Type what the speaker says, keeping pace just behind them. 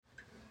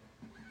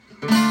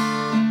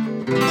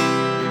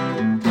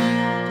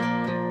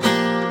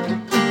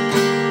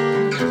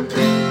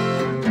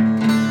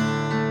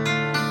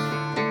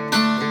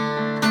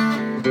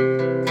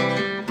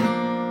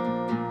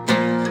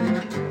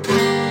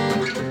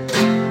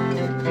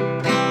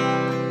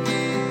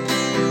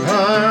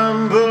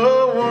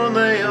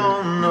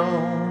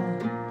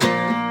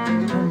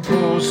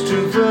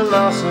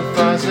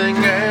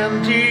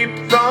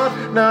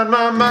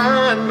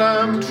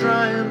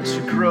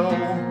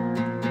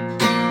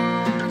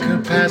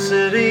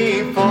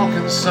Capacity for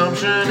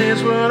consumption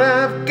is what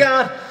I've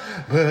got.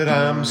 But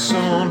I'm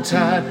so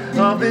tired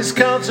of this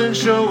constant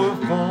show of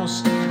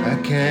force.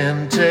 I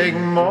can't take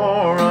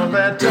more of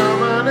that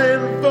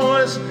dominant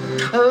voice.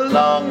 I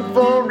long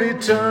for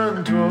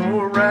return to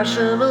a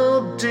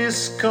rational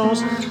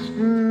discourse.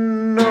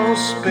 No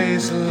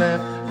space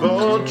left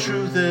for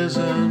truth as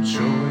a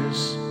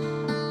choice.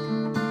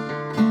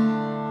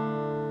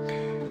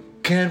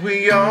 Can't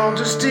we all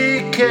just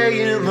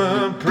decay in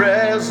the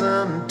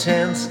present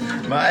tense?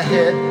 My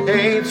head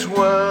hates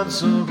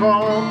words of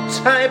all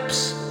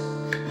types.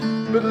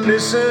 But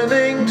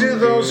listening to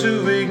those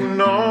who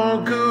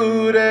ignore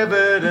good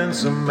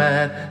evidence of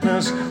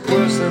madness,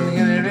 worse than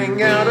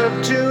hearing out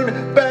of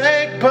tune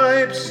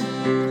bagpipes.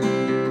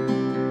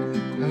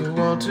 I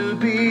want to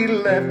be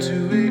left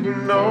to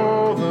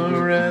ignore the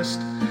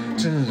rest,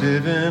 to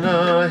live in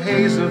a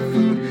haze of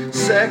food,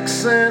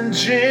 sex and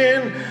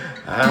gin.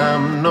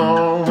 I'm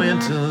no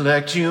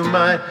intellect, you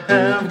might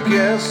have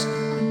guessed.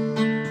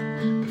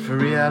 For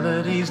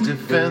reality's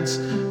defense,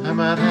 I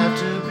might have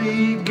to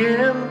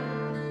begin.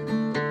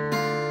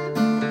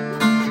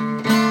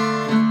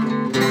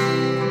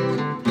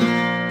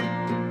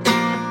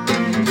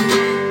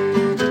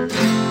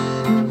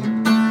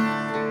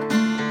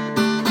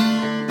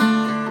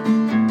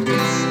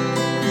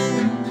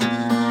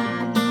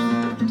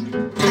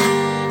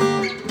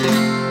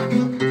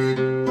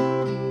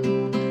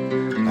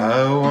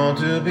 I want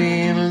to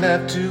be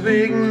left to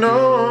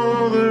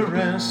ignore the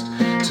rest,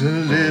 to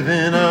live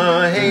in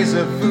a haze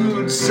of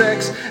food,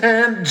 sex,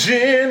 and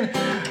gin.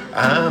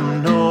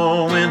 I'm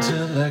no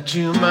intellect,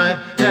 you might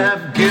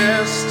have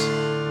guessed.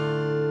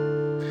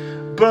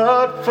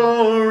 But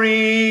for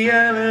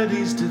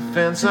reality's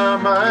defense, I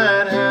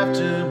might have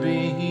to be